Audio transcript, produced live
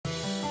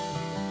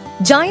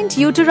Giant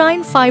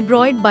Uterine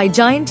Fibroid by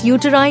Giant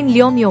Uterine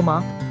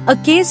Leiomyoma, a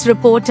case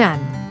report and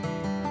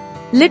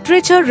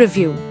literature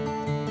review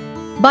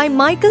by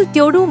Michael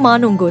Teodu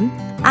Manungun,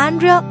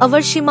 Andrea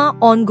Avarshima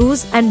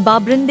Ongus and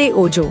Babrinde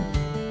Ojo.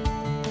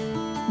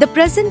 The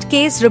present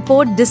case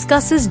report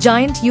discusses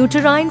giant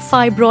uterine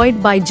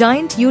fibroid by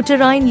giant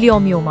uterine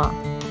leiomyoma.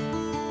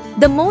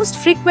 The most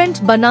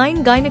frequent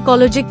benign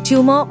gynecologic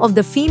tumor of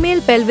the female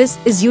pelvis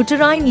is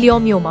uterine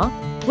leiomyoma,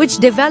 which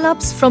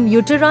develops from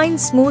uterine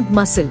smooth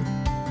muscle.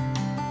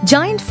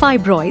 Giant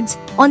fibroids,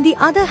 on the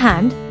other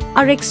hand,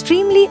 are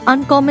extremely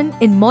uncommon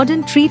in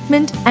modern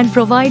treatment and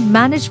provide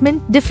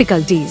management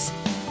difficulties.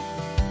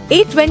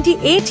 A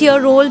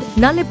 28-year-old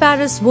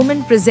nulliparous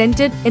woman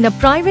presented in a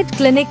private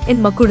clinic in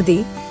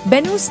Makurdi,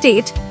 Benue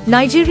State,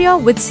 Nigeria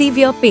with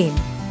severe pain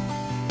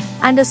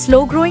and a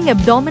slow-growing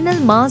abdominal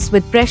mass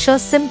with pressure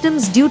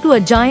symptoms due to a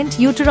giant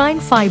uterine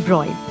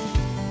fibroid.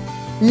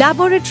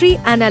 Laboratory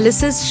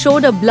analysis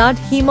showed a blood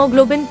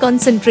hemoglobin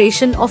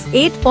concentration of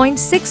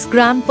 8.6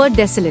 gram per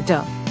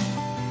deciliter.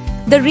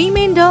 The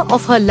remainder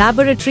of her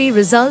laboratory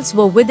results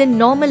were within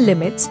normal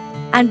limits,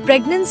 and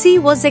pregnancy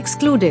was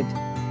excluded.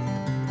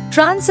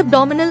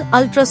 Transabdominal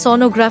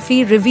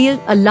ultrasonography revealed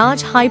a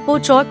large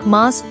hypochoric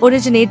mass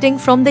originating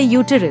from the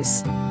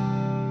uterus.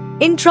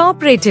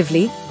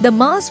 Intraoperatively, the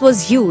mass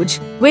was huge,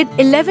 with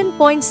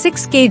 11.6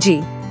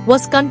 kg,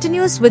 was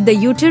continuous with the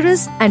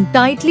uterus and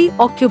tightly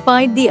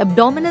occupied the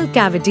abdominal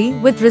cavity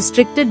with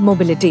restricted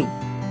mobility.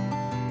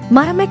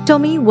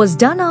 Myomectomy was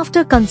done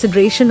after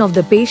consideration of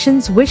the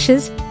patient's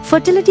wishes,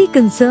 fertility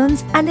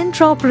concerns and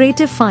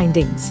intraoperative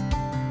findings.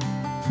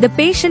 The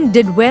patient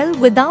did well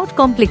without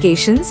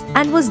complications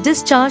and was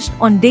discharged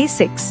on day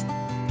 6.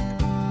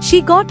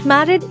 She got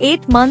married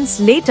 8 months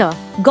later,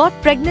 got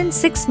pregnant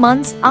 6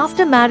 months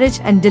after marriage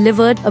and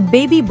delivered a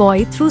baby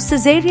boy through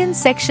cesarean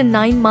section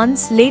 9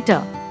 months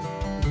later.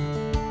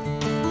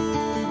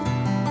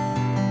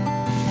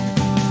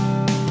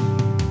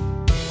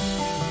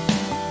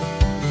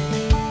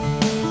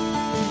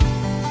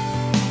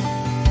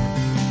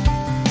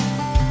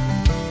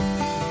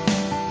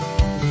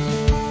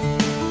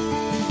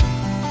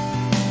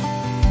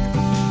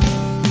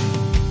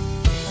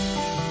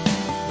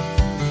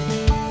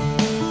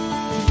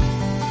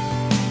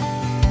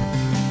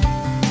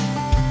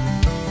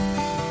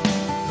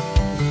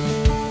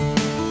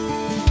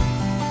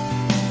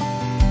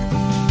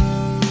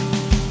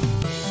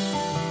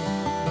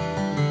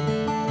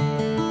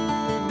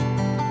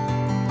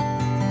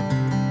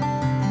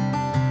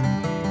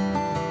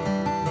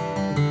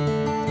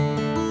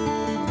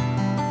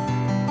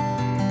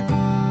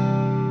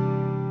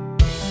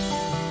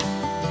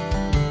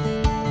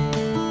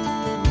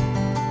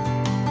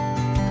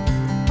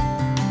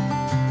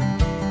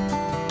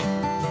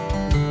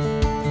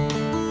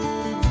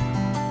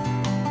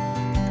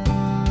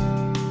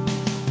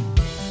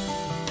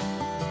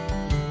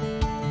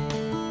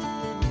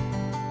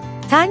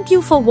 Thank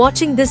you for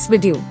watching this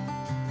video.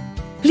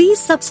 Please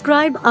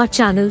subscribe our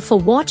channel for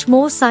watch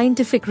more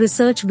scientific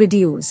research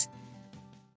videos.